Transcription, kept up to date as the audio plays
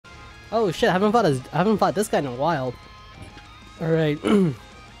Oh shit, I haven't fought this guy in a while. Alright. Damn,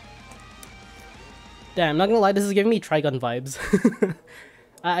 I'm not gonna lie, this is giving me Trigun vibes.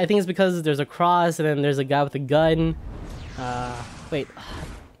 I think it's because there's a cross and then there's a guy with a gun. Wait.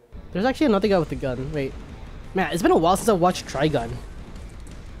 There's actually another guy with a gun. Wait. Man, it's been a while since I watched Trigun.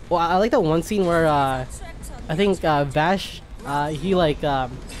 Well, I like that one scene where, I think, Vash, he like,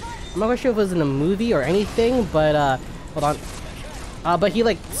 I'm not quite sure if it was in a movie or anything, but, hold on. But he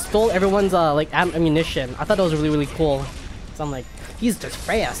like stole everyone's, like, ammunition. I thought that was really, really cool. So I'm like, he's just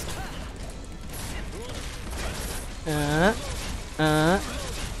fast.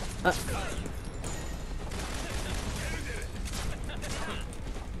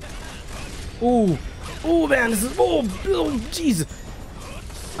 Ooh. Oh man, this is, oh jeez.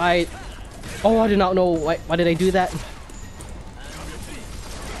 I did not know, why did I do that?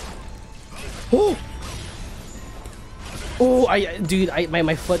 Oh! Oh, dude,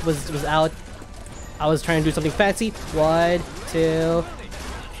 my foot was out. I was trying to do something fancy. 1, 2.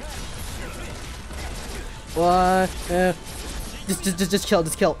 1, just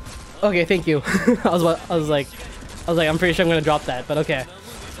kill. Okay, thank you. I was like, I'm pretty sure I'm gonna drop that, but okay.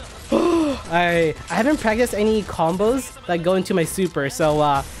 I haven't practiced any combos that go into my super, so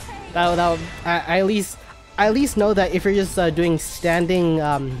I at least know that if you're just doing standing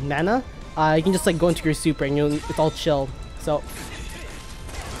mana, you can just like go into your super and it's all chill. So,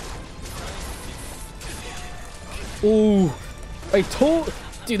 ooh,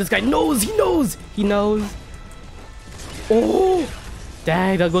 dude, this guy knows. He knows. Oh,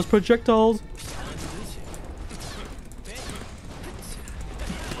 dang, that goes projectiles.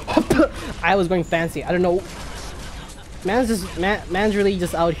 I was going fancy. I don't know. Man's really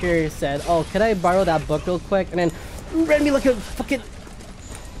just out here said, "Oh, could I borrow that book real quick?" And then read me like a fucking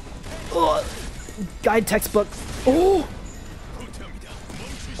guide textbook.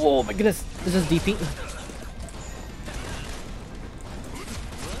 Oh my goodness! This is DP.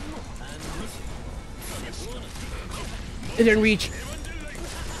 It didn't reach.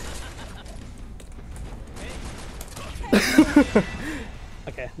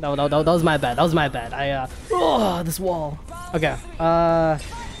 Okay, no, that was my bad. That was my bad. This wall. Okay,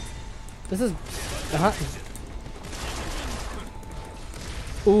 this is,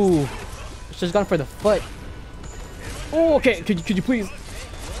 Ooh, should've gone for the foot. Oh, okay. Could you please?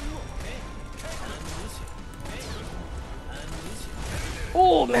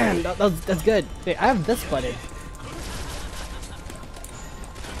 Oh man, that's good. Wait, I have this button.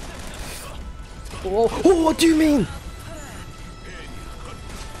 Oh, what do you mean?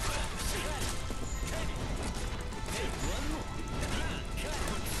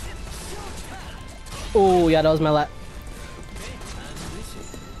 Oh yeah, that was my lap.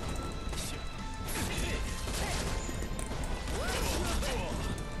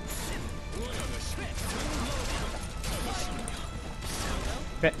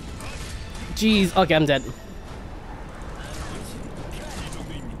 Okay. Jeez. Okay, I'm dead.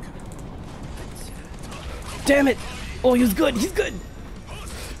 Damn it! Oh, he's good. He's good.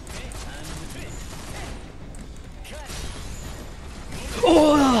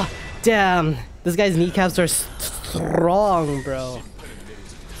 Oh, damn. This guy's kneecaps are strong, bro.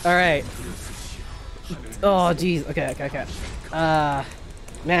 All right. Oh, jeez. Okay.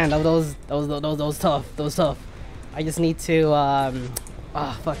 Man, that was tough. That was tough. I just need to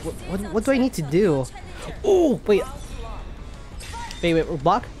fuck. What do I need to do? Oh, wait,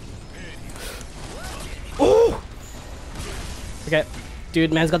 block. Oh. Okay,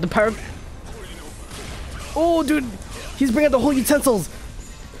 dude, man's got the power. Oh, dude, he's bringing out the whole utensils.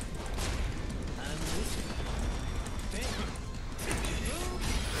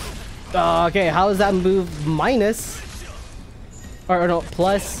 Okay, how is that move minus? Or no,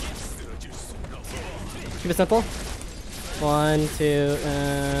 plus? Keep it simple. 1, 2,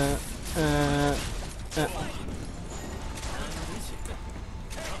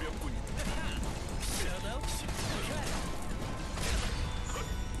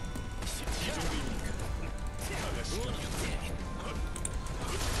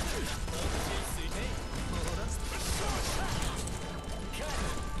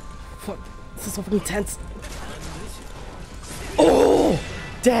 Fuck, this is so fucking tense. Oh!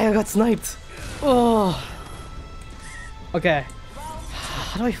 Dang, I got sniped. Oh. Okay.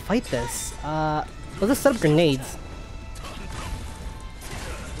 How do I fight this? Let's just set up grenades.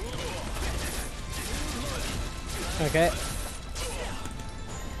 Okay.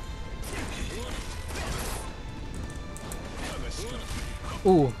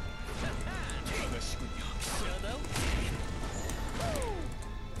 Ooh.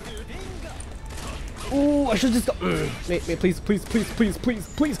 Ooh, I should just go. Wait, please, please, please, please, please,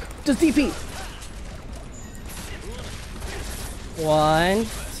 please, just DP. 1,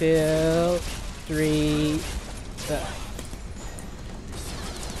 2, 3.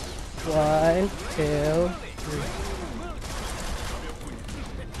 1, 2, 3.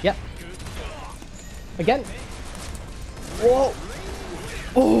 Yep. Again. Whoa.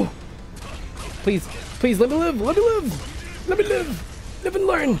 Oh. Please, please, let me live. Let me live. Let me live. Live and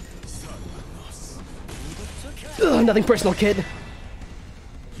learn. Ugh, nothing personal, kid.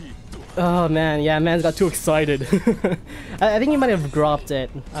 Oh man, yeah, man's got too excited. I think he might have dropped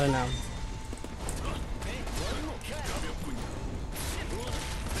it. I don't know.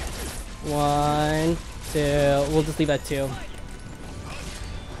 One, two. We'll just leave at 2.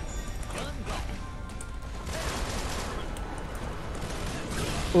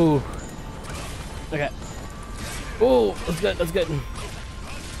 Ooh. Okay. Oh, that's good. That's good.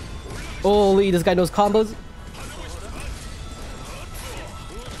 Holy, this guy knows combos.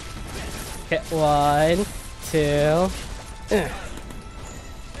 Okay, 1, 2.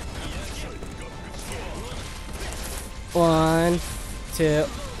 1, 2.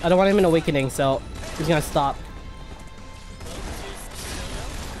 I don't want him in awakening, so he's gonna stop.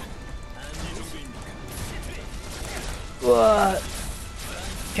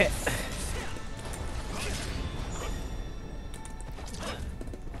 Okay.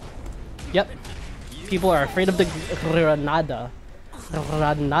 Yep. People are afraid of the Granada.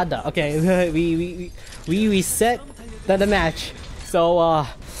 Granada. Okay, we set the match. So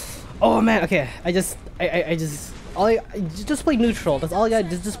oh man, okay. I just play neutral. That's all I gotta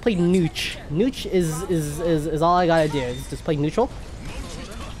do. Just play nooch. Nooch is all I gotta do. Is just play neutral.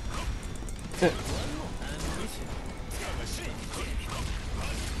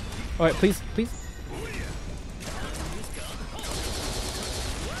 Alright, please, please.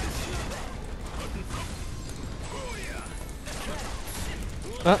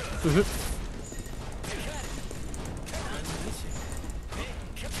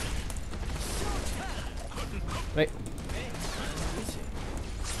 Wait.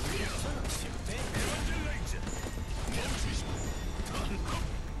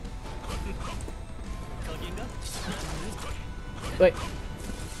 Wait.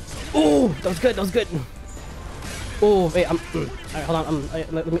 Oh, that was good. That was good. Oh, wait. Alright, hold on.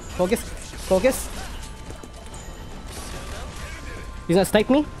 Let me focus. Focus. He's gonna snipe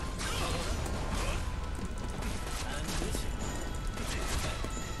me.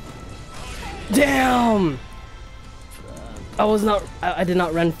 Damn! I did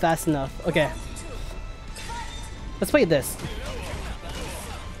not run fast enough. Okay. Let's play this.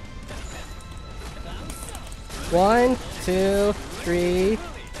 1, 2, 3.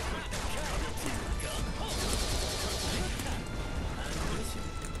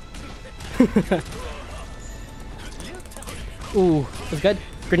 Ooh, that's good.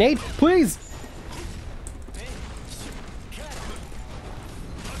 Grenade, please!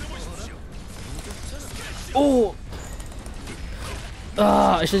 Oh!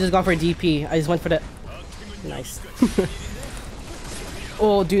 I should've just gone for a DP. I just went for the... Nice.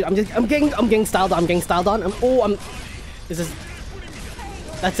 Oh, dude, I'm getting styled on. I'm getting styled on. Is this...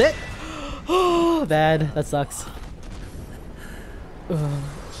 That's it? Oh, bad. That sucks.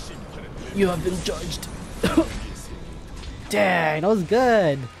 You have been judged. Dang, that was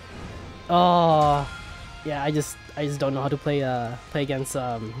good. Oh, yeah. I just don't know how to play against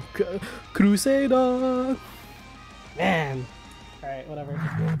Crusader. Man. All right, whatever.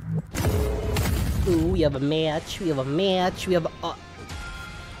 Ooh, we have a match. We have a match. We have a.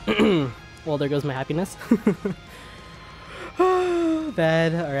 Well, there goes my happiness.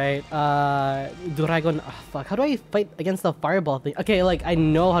 Bad. All right. Dragon. Oh, fuck. How do I fight against the fireball thing? Okay, like I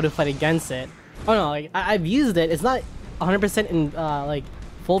know how to fight against it. Oh no, like I've used it. It's not 100% in like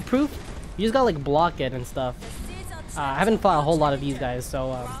foolproof. You just gotta like block it and stuff. I haven't fought a whole lot of these guys,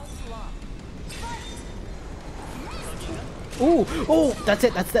 so. Ooh, oh, that's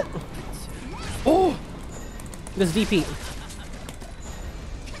it. That's it. Oh, this DP.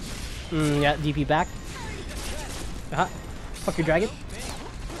 Yeah, DP back. Fuck your dragon.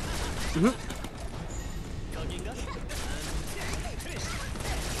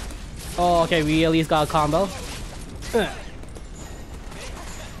 Oh, okay, we at least got a combo.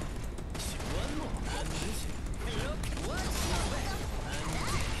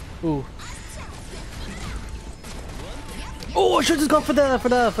 Ooh. Oh, I should just go for the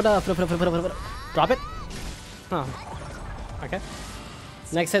drop it. Oh, okay.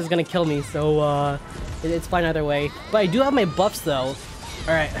 Next hit is gonna kill me, so it's fine either way. But I do have my buffs though.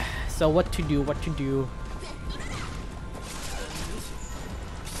 All right. So what to do? What to do?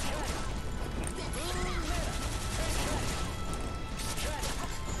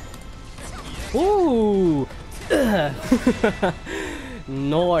 Ooh!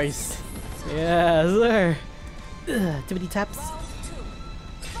 Nice! Yes, sir! Tippity taps.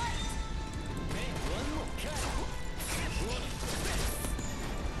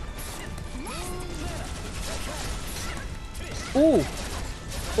 Ooh!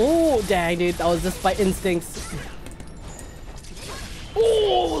 Oh, dang, dude, that was just by instincts.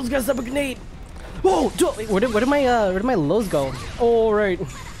 Oh, let's get a grenade. Whoa, wait, where did my lows go? Oh, right.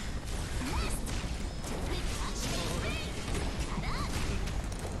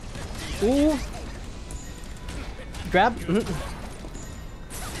 Ooh. Grab.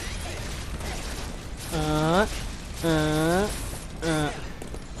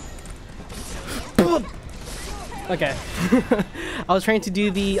 Okay. I was trying to do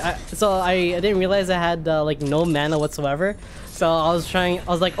the so I didn't realize I had like no mana whatsoever. So I was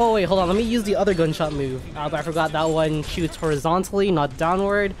like, oh wait, hold on, let me use the other gunshot move. But I forgot that one shoots horizontally, not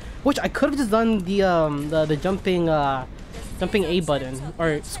downward. Which I could have just done the jumping A button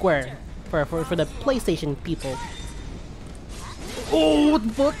or square for the PlayStation people. Oh, what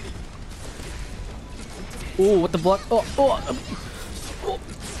the fuck? Oh, what the fuck?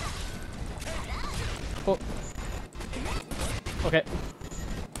 Oh. Okay.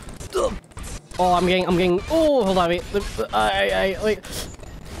 Oh, I'm getting. Oh, hold on, wait. Wait.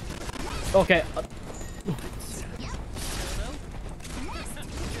 Okay.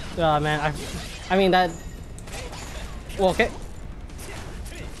 Oh man, I mean that. Well, okay.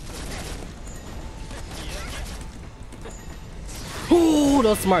 Ooh, that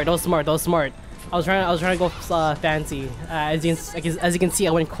was smart. I was trying to go fancy. As you can see,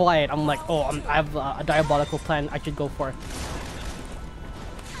 I went quiet. I'm like, oh, I have a diabolical plan I should go for.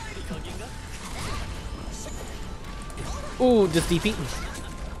 Ooh, just DP.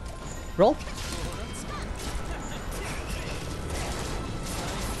 Roll.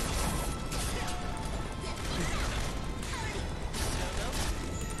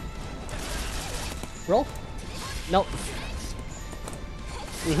 Roll. Nope.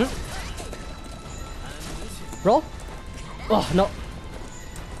 Roll. Oh no.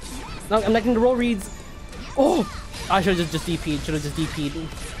 No, I'm not getting the roll reads. Oh, I should have just DP'd.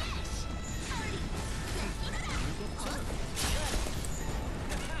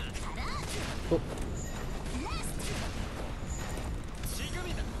 Oh.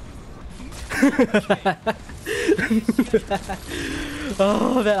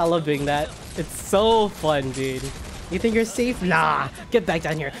 Oh man, I love doing that. It's so fun, dude. You think you're safe? Nah, get back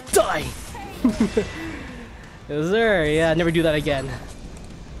down here. Die! Yes, sir. Yeah, never do that again.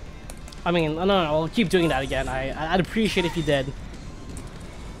 I mean, no, I'll keep doing that again. I'd appreciate if you did.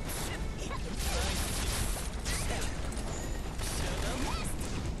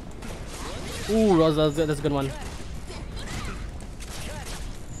 Ooh, that's a good one.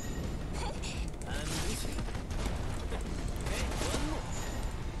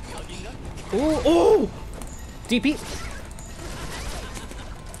 Ooh, ooh! DP!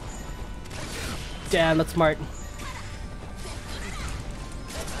 Damn, that's smart.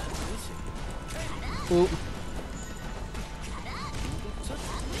 Ooh.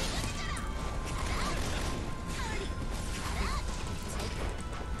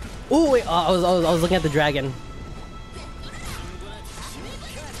 Ooh, wait, I was looking at the dragon.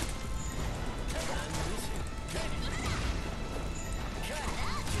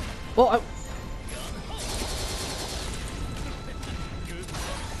 Oh,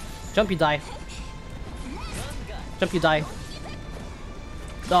 jump, you die. Jump, you die.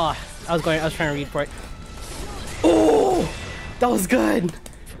 Oh, I was trying to read for it. Oh, that was good.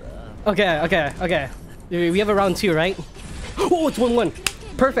 Okay. We have a round 2, right? Oh, it's 1-1.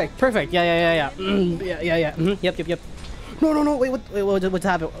 Perfect. Yeah. Yeah. Yep. No. Wait, what's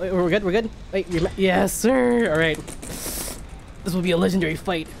happened? We're good. Wait, yes, sir. All right. This will be a legendary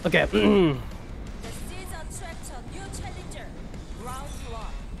fight. Okay.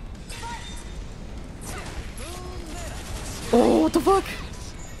 Oh, what the fuck?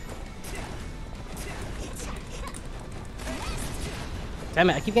 Damn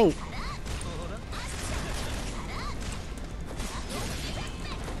it, I keep getting...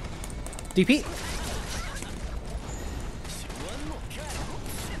 DP?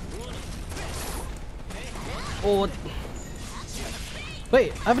 Oh, what?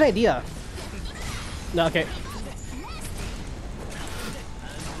 Wait, I have an idea. No, okay.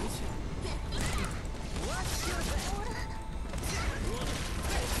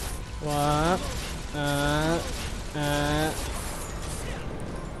 What?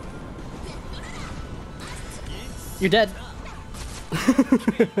 You're dead.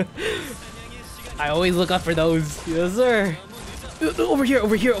 I always look up for those. Yes, sir. Over here,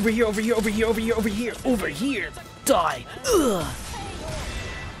 over here, over here, over here, over here, over here, over here, over here. Die. Ugh.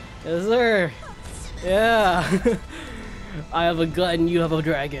 Yes, sir. Yeah. I have a gun, you have a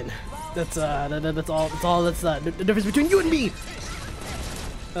dragon. That's that's all. That's the difference between you and me.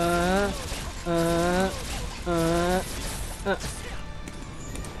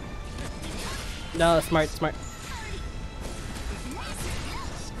 No, smart.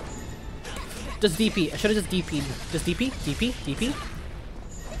 Just DP. I should have just DP'd. Just DP.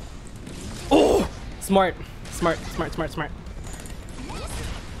 Oh! Smart.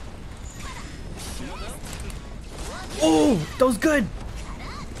 Oh! That was good!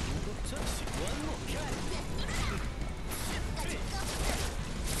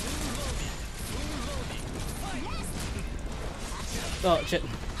 Oh, shit.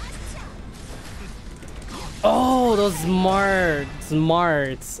 Oh, those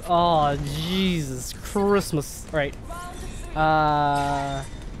smarts. Oh, Jesus Christmas. Alright.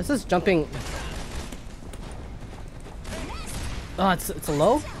 This is jumping. Oh, it's a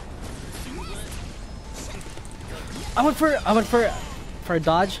low? I went for a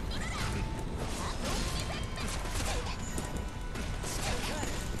dodge.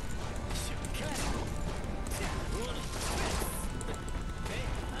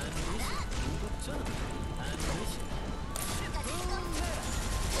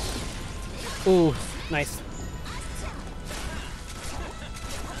 Ooh, nice.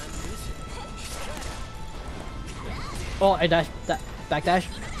 Oh, I dashed that backdash.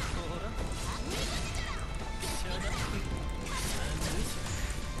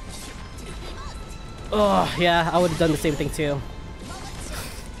 Oh, yeah, I would have done the same thing too.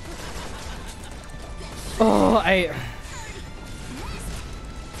 Oh,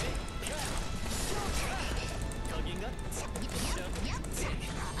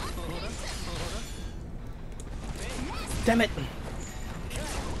 damn it!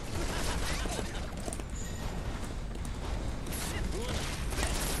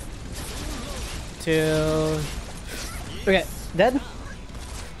 Okay, dead?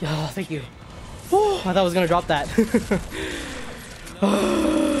 Oh, thank you. Oh, I thought I was gonna drop that.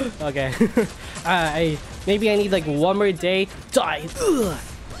 Okay. Maybe I need like one more day. Die.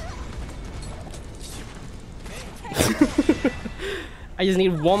 I just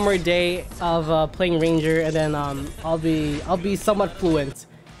need one more day of playing Ranger, and then I'll be somewhat fluent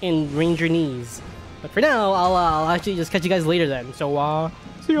in Ranger knees. But for now, I'll actually just catch you guys later then. So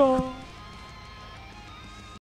see ya.